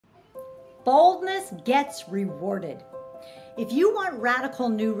Boldness gets rewarded. If you want radical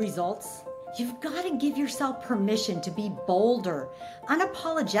new results, you've got to give yourself permission to be bolder,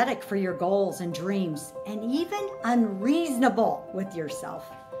 unapologetic for your goals and dreams, and even unreasonable with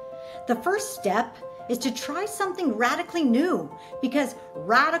yourself. The first step is to try something radically new, because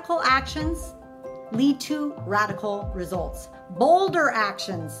radical actions lead to radical results. Bolder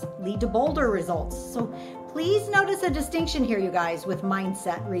actions lead to bolder results. So please notice a distinction here, you guys, with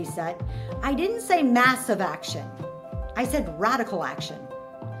mindset reset. I didn't say massive action. I said radical action.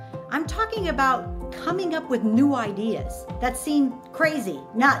 I'm talking about coming up with new ideas that seem crazy,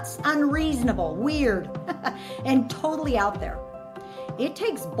 nuts, unreasonable, weird, and totally out there. It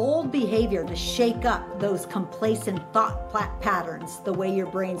takes bold behavior to shake up those complacent thought patterns the way your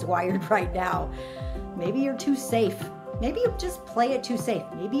brain's wired right now. Maybe you're too safe. Maybe you just play it too safe.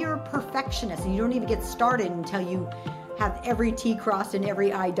 Maybe you're a perfectionist and you don't even get started until you have every T crossed and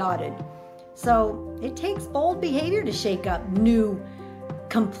every I dotted. So it takes bold behavior to shake up new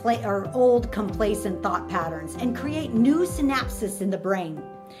old complacent thought patterns and create new synapses in the brain.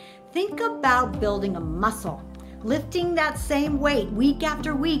 Think about building a muscle. Lifting that same weight week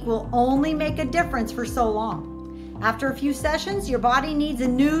after week will only make a difference for so long. After a few sessions, your body needs a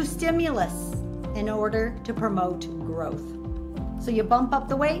new stimulus in order to promote growth. So you bump up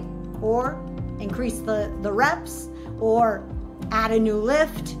the weight, or increase the reps, or add a new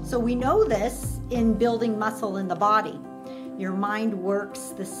lift. So we know this in building muscle in the body. Your mind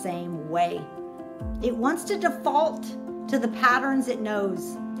works the same way. It wants to default to the patterns it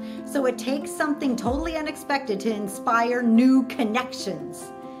knows. So it takes something totally unexpected to inspire new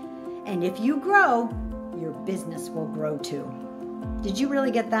connections. And if you grow, your business will grow too. Did you really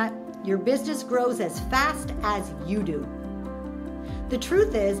get that? Your business grows as fast as you do. The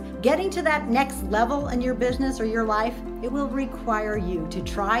truth is, getting to that next level in your business or your life, it will require you to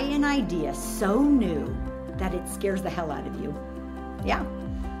try an idea so new that it scares the hell out of you. Yeah,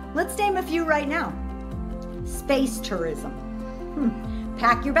 let's name a few right now. Space tourism.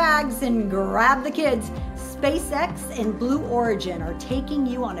 Pack your bags and grab the kids. SpaceX and Blue Origin are taking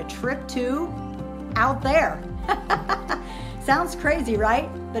you on a trip to out there. Sounds crazy, right?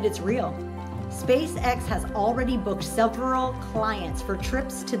 But it's real. SpaceX has already booked several clients for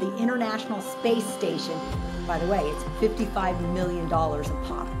trips to the International Space Station. By the way, it's $55 million a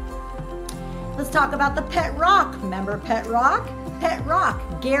pop. Let's talk about the pet rock. Remember Pet Rock? Pet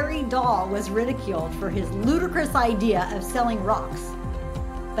Rock. Gary Dahl was ridiculed for his ludicrous idea of selling rocks.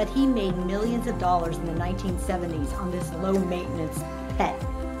 But he made millions of dollars in the 1970s on this low-maintenance pet.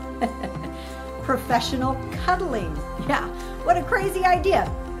 Professional cuddling. Yeah, what a crazy idea,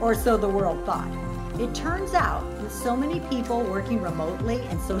 or so the world thought. It turns out, with so many people working remotely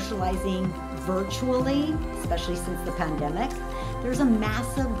and socializing virtually, especially since the pandemic, there's a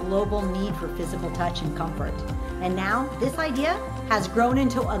massive global need for physical touch and comfort. And now, this idea has grown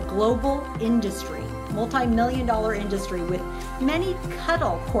into a global industry, multi-million-dollar industry with many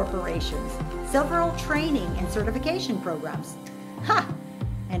cuddle corporations, several training and certification programs.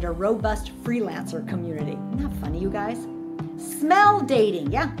 And a robust freelancer community. Isn't that funny, you guys? Smell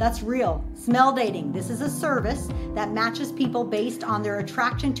dating. Yeah, that's real. Smell dating. This is a service that matches people based on their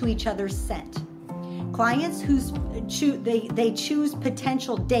attraction to each other's scent. Clients they choose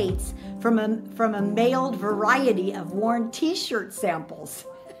potential dates from a mailed variety of worn t-shirt samples.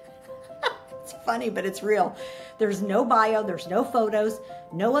 It's funny, but it's real. There's no bio, there's no photos,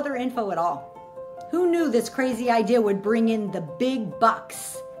 no other info at all. Who knew this crazy idea would bring in the big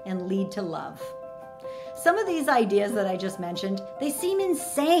bucks and lead to love? Some of these ideas that I just mentioned, they seem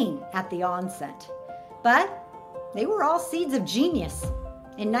insane at the onset, but they were all seeds of genius.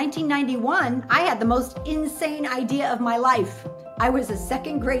 In 1991, I had the most insane idea of my life. I was a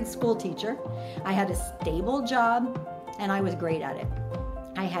second grade school teacher. I had a stable job, and I was great at it.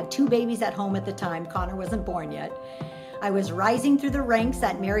 I had 2 babies at home at the time. Connor wasn't born yet. I was rising through the ranks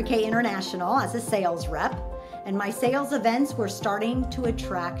at Mary Kay International as a sales rep, and my sales events were starting to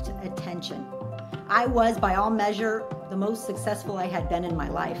attract attention. I was, by all measure, the most successful I had been in my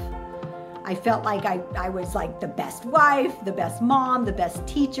life. I felt like I was like the best wife, the best mom, the best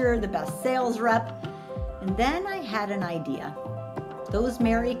teacher, the best sales rep. And then I had an idea. Those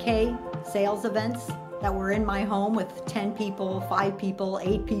Mary Kay sales events that were in my home with 10 people, 5 people,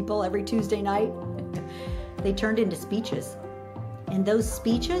 8 people every Tuesday night, they turned into speeches. And those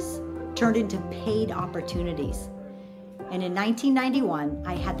speeches turned into paid opportunities. And in 1991,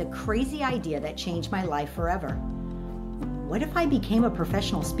 I had the crazy idea that changed my life forever. What if I became a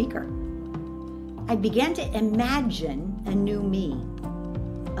professional speaker? I began to imagine a new me,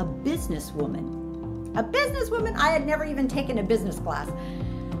 a businesswoman. A businesswoman? I had never even taken a business class.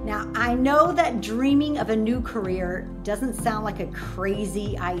 Now, I know that dreaming of a new career doesn't sound like a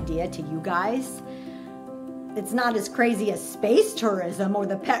crazy idea to you guys. It's not as crazy as space tourism or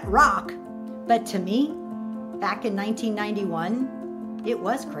the pet rock, but to me, back in 1991, it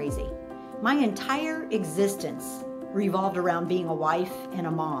was crazy. My entire existence revolved around being a wife and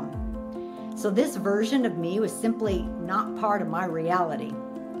a mom. So this version of me was simply not part of my reality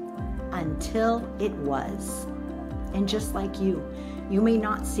until it was. And just like you may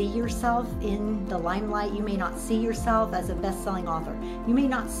not see yourself in the limelight. You may not see yourself as a best-selling author. You may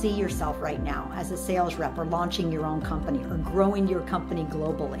not see yourself right now as a sales rep or launching your own company or growing your company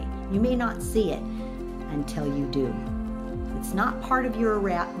globally. You may not see it until you do. It's not part of your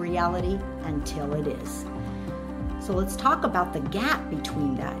reality until it is. So let's talk about the gap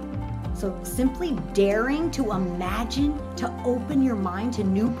between that. So simply daring to imagine, to open your mind to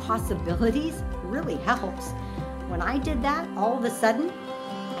new possibilities really helps. When I did that, all of a sudden,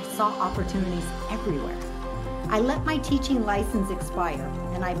 I saw opportunities everywhere. I let my teaching license expire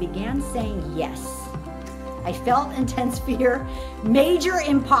and I began saying yes. I felt intense fear, major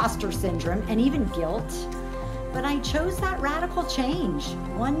imposter syndrome, and even guilt. But I chose that radical change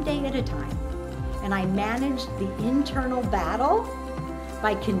one day at a time. And I managed the internal battle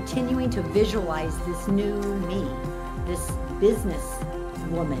by continuing to visualize this new me, this business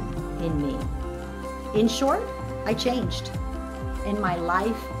woman in me. In short, I changed, and my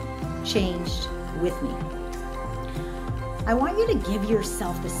life changed with me. I want you to give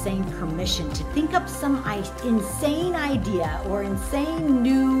yourself the same permission to think up some insane idea or insane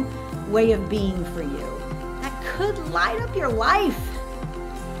new way of being for you that could light up your life.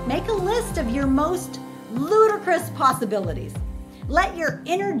 Make a list of your most ludicrous possibilities. Let your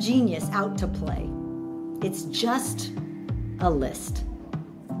inner genius out to play. It's just a list.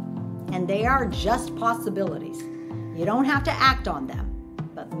 And they are just possibilities. You don't have to act on them,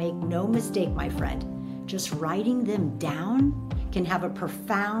 but make no mistake, my friend, just writing them down can have a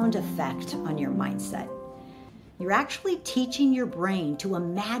profound effect on your mindset. You're actually teaching your brain to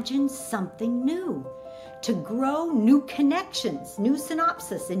imagine something new, to grow new connections, new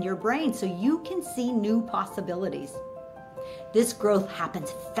synapses in your brain so you can see new possibilities. This growth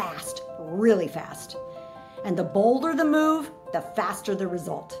happens fast, really fast. And the bolder the move, the faster the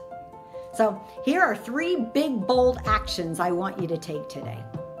result. So here are 3 big, bold actions I want you to take today.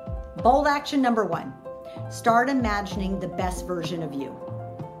 Bold action number 1, start imagining the best version of you.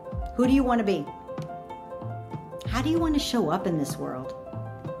 Who do you want to be? How do you want to show up in this world?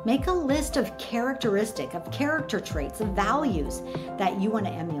 Make a list of character traits, of values that you want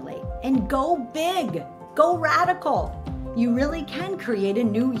to emulate. And go big, go radical. You really can create a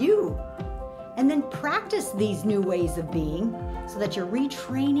new you. And then practice these new ways of being so that you're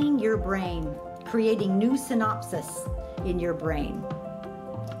retraining your brain, creating new synapses in your brain,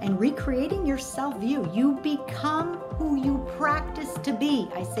 and recreating your self-view. You become who you practice to be.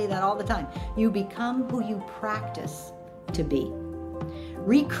 I say that all the time. You become who you practice to be.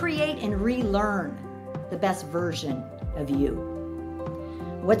 Recreate and relearn the best version of you.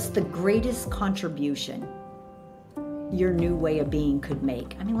 What's the greatest contribution your new way of being could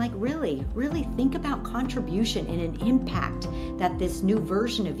make? I mean, like really think about contribution and an impact that this new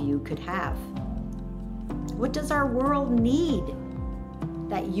version of you could have. What does our world need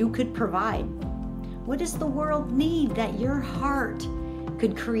that you could provide? What does the world need that your heart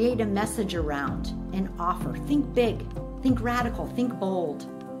could create a message around and offer? Think big, think radical, think bold.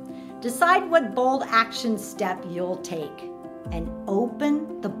 Decide what bold action step you'll take and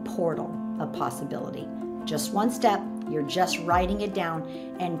open the portal of possibility. Just one step. You're just writing it down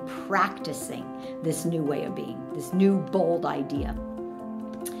and practicing this new way of being, this new bold idea.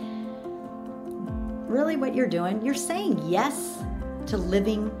 Really what you're doing, you're saying yes to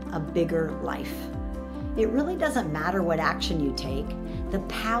living a bigger life. It really doesn't matter what action you take. The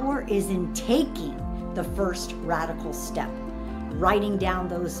power is in taking the first radical step, writing down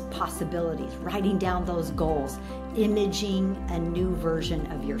those possibilities, writing down those goals, imaging a new version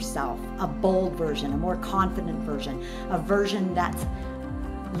of yourself, a bold version, a more confident version, a version that's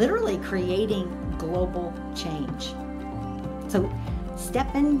literally creating global change. So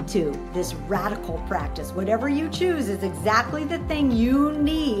step into this radical practice. Whatever you choose is exactly the thing you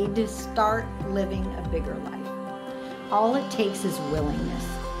need to start living a bigger life. All it takes is willingness.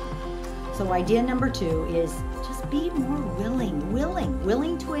 So idea number 2 is just be more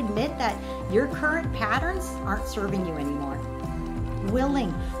willing to admit that your current patterns aren't serving you anymore.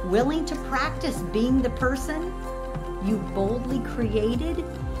 Willing to practice being the person you boldly created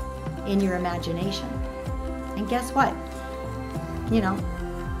in your imagination. And guess what?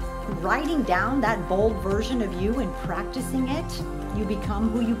 Writing down that bold version of you and practicing it you become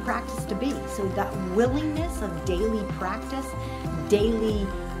who you practice to be. So that willingness of daily practice, daily,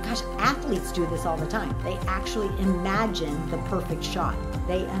 gosh, athletes do this all the time. They actually imagine the perfect shot.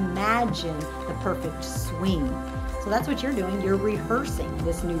 They imagine the perfect swing. So that's what you're doing. You're rehearsing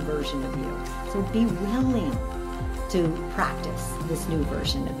this new version of you. So be willing to practice this new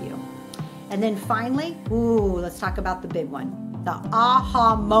version of you. And then finally, let's talk about the big one. The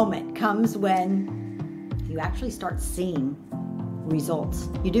aha moment comes when you actually start seeing results.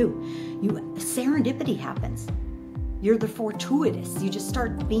 You do. Serendipity happens. You're the fortuitous. You just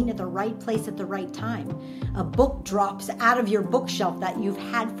start being at the right place at the right time. A book drops out of your bookshelf that you've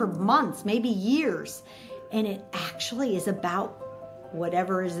had for months, maybe years, and it actually is about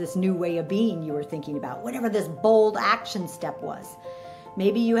whatever is this new way of being you were thinking about, whatever this bold action step was.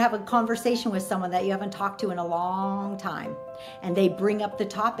 Maybe you have a conversation with someone that you haven't talked to in a long time, and they bring up the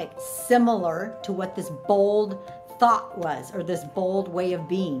topic similar to what this bold thought was, or this bold way of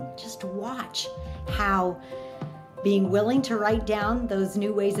being. Just watch how being willing to write down those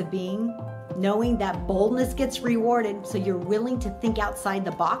new ways of being, knowing that boldness gets rewarded, so you're willing to think outside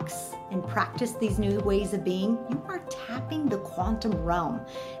the box and practice these new ways of being, you are tapping the quantum realm,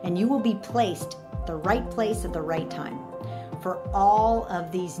 and you will be placed at the right place at the right time for all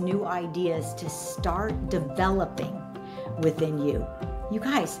of these new ideas to start developing within you. You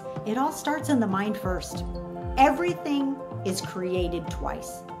guys, it all starts in the mind first. Everything is created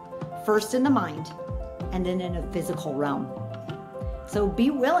twice. First in the mind, and then in a physical realm. So be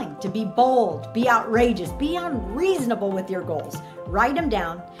willing to be bold, be outrageous, be unreasonable with your goals. Write them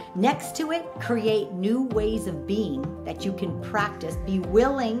down. Next to it, create new ways of being that you can practice. Be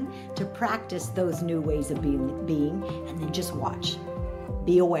willing to practice those new ways of being, and then just watch.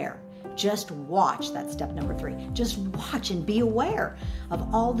 Be aware. Just watch. That's step number 3. Just watch and be aware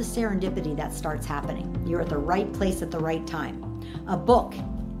of all the serendipity that starts happening. You're at the right place at the right time. A book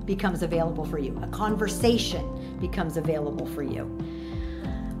becomes available for you. A conversation becomes available for you.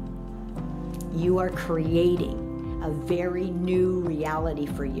 You are creating a very new reality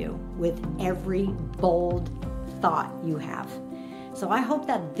for you with every bold thought you have. So I hope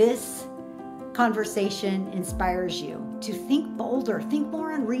that this conversation inspires you to think bolder, think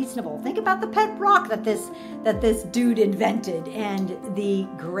more unreasonable. Think about the pet rock that this dude invented and the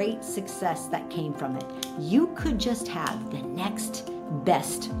great success that came from it. You could just have the next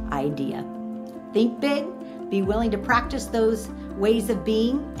best idea. Think big, be willing to practice those ways of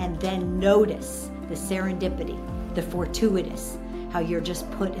being, and then notice the serendipity, the fortuitous, how you're just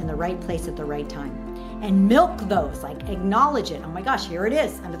put in the right place at the right time. And milk those, like acknowledge it. Oh my gosh, here it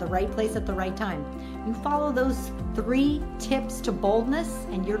is. I'm at the right place at the right time. You follow those 3 tips to boldness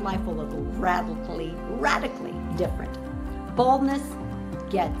and your life will look radically different. Boldness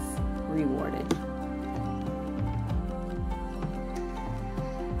gets rewarded.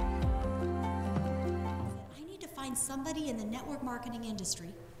 I need to find somebody in the network marketing industry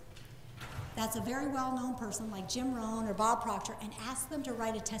that's a very well-known person like Jim Rohn or Bob Proctor and ask them to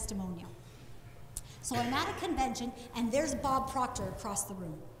write a testimonial. So I'm at a convention, and there's Bob Proctor across the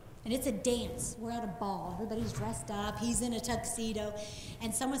room. And it's a dance. We're at a ball. Everybody's dressed up. He's in a tuxedo.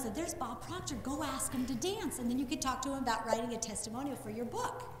 And someone said, there's Bob Proctor. Go ask him to dance. And then you could talk to him about writing a testimonial for your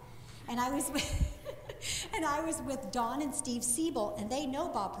book. And I was with Dawn and Steve Siebel, and they know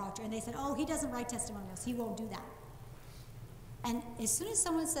Bob Proctor. And they said, oh, he doesn't write testimonials. He won't do that. And as soon as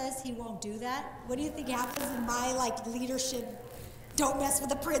someone says he won't do that, what do you think happens in my leadership, don't mess with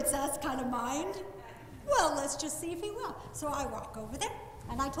the princess kind of mind? Well, let's just see if he will. So I walk over there,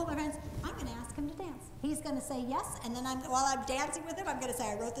 and I told my friends, I'm going to ask him to dance. He's going to say yes, and then while I'm dancing with him, I'm going to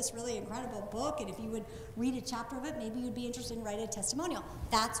say, I wrote this really incredible book, and if you would read a chapter of it, maybe you'd be interested in writing a testimonial.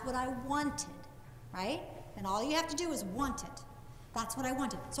 That's what I wanted, right? And all you have to do is want it. That's what I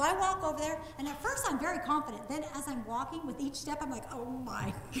wanted. So I walk over there, and at first I'm very confident. Then as I'm walking with each step, I'm like, oh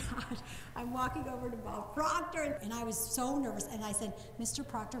my God. I'm walking over to Bob Proctor, and I was so nervous. And I said, Mr.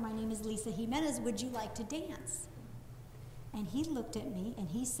 Proctor, my name is Lisa Jimenez. Would you like to dance? And he looked at me, and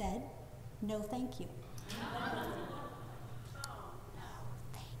he said, no, thank you.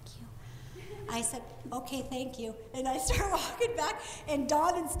 I said, okay, thank you. And I start walking back, and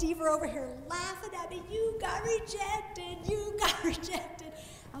Dawn and Steve are over here laughing at me. You got rejected. You got rejected.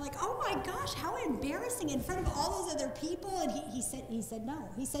 I'm like, oh my gosh, how embarrassing in front of all those other people. And he said no.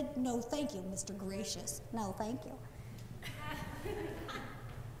 He said, no, thank you, Mr. Gracious. No, thank you.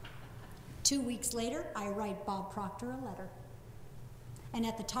 2 weeks later, I write Bob Proctor a letter. And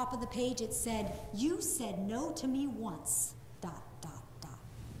at the top of the page, it said, you said no to me once, ...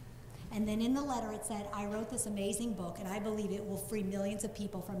 And then in the letter it said, I wrote this amazing book and I believe it will free millions of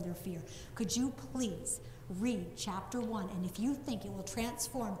people from their fear. Could you please read chapter 1? And if you think it will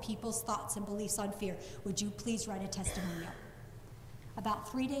transform people's thoughts and beliefs on fear, would you please write a testimonial? About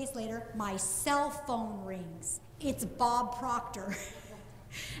 3 days later, my cell phone rings. It's Bob Proctor.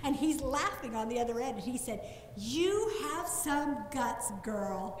 And he's laughing on the other end. And he said, you have some guts,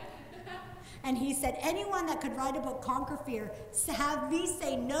 girl. And he said, anyone that could write a book, Conquer Fear, have me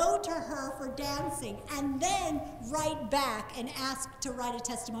say no to her for dancing, and then write back and ask to write a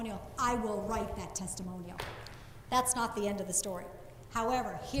testimonial. I will write that testimonial. That's not the end of the story.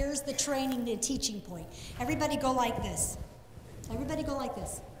 However, here's the training and teaching point. Everybody go like this. Everybody go like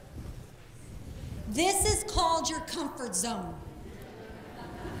this. This is called your comfort zone.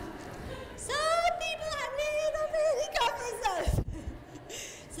 Some people have little bitty comfort zones.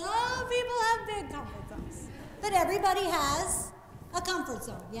 Some people have big comfort zones. But everybody has a comfort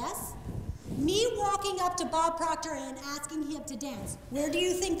zone, yes? Me walking up to Bob Proctor and asking him to dance, where do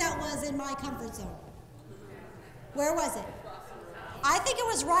you think that was in my comfort zone? Where was it? I think it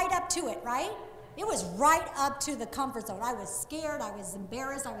was right up to it, right? It was right up to the comfort zone. I was scared, I was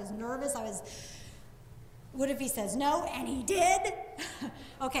embarrassed, I was nervous, what if he says no? And he did.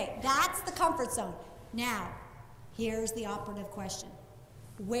 Okay, that's the comfort zone. Now, here's the operative question.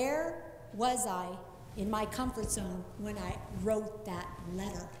 Where was I in my comfort zone when I wrote that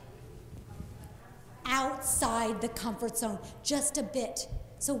letter? Outside the comfort zone, just a bit.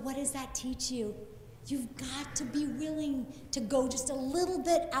 So what does that teach you? You've got to be willing to go just a little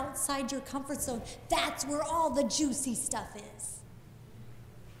bit outside your comfort zone. That's where all the juicy stuff is.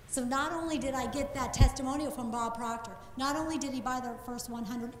 So not only did I get that testimonial from Bob Proctor, not only did he buy the first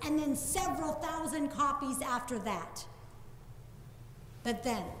 100, and then several thousand copies after that. But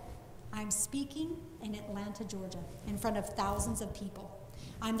then, I'm speaking in Atlanta, Georgia, in front of thousands of people.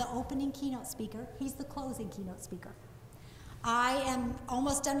 I'm the opening keynote speaker. He's the closing keynote speaker. I am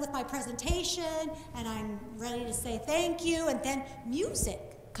almost done with my presentation, and I'm ready to say thank you, and then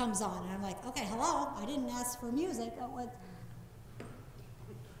music comes on, and I'm like, okay, hello, I didn't ask for music.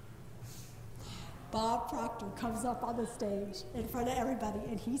 Bob Proctor comes up on the stage in front of everybody,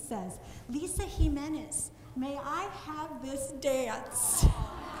 and he says, Lisa Jimenez, may I have this dance?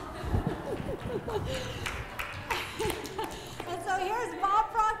 And so here's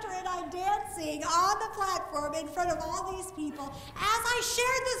Bob Proctor and I dancing on the platform in front of all these people as I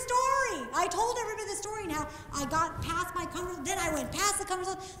shared the story. I told everybody the story. Now, I got past my comfort zone, then I went past the comfort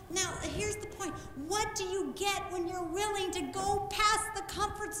zone. Now, here's the point. What do you get when you're willing to go past the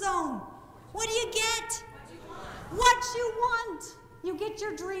comfort zone? What do you get? What you want. You get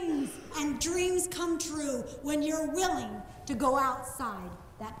your dreams, and dreams come true when you're willing to go outside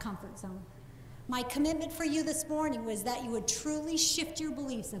that comfort zone. My commitment for you this morning was that you would truly shift your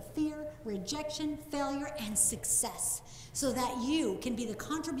beliefs of fear, rejection, failure, and success so that you can be the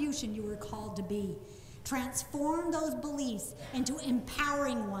contribution you were called to be. Transform those beliefs into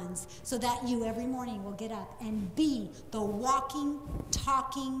empowering ones so that you every morning will get up and be the walking,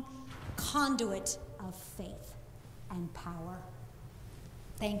 talking conduit of faith and power.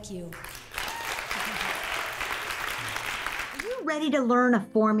 Thank you. Are you ready to learn a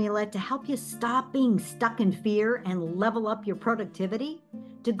formula to help you stop being stuck in fear and level up your productivity?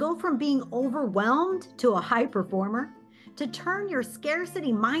 To go from being overwhelmed to a high performer? To turn your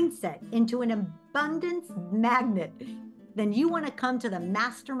scarcity mindset into an abundance magnet? Then you want to come to the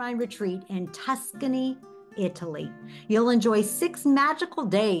Mastermind Retreat in Tuscany, Italy. You'll enjoy 6 magical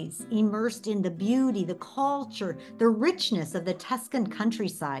days immersed in the beauty, the culture, the richness of the Tuscan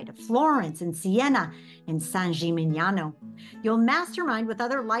countryside of Florence and Siena and San Gimignano. You'll mastermind with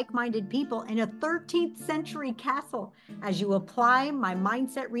other like-minded people in a 13th century castle as you apply my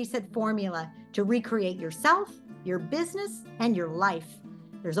Mindset Reset formula to recreate yourself, your business, and your life.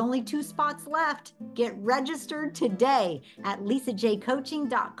 There's only 2 spots left. Get registered today at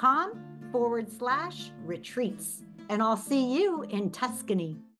lisajcoaching.com/retreats. And I'll see you in Tuscany.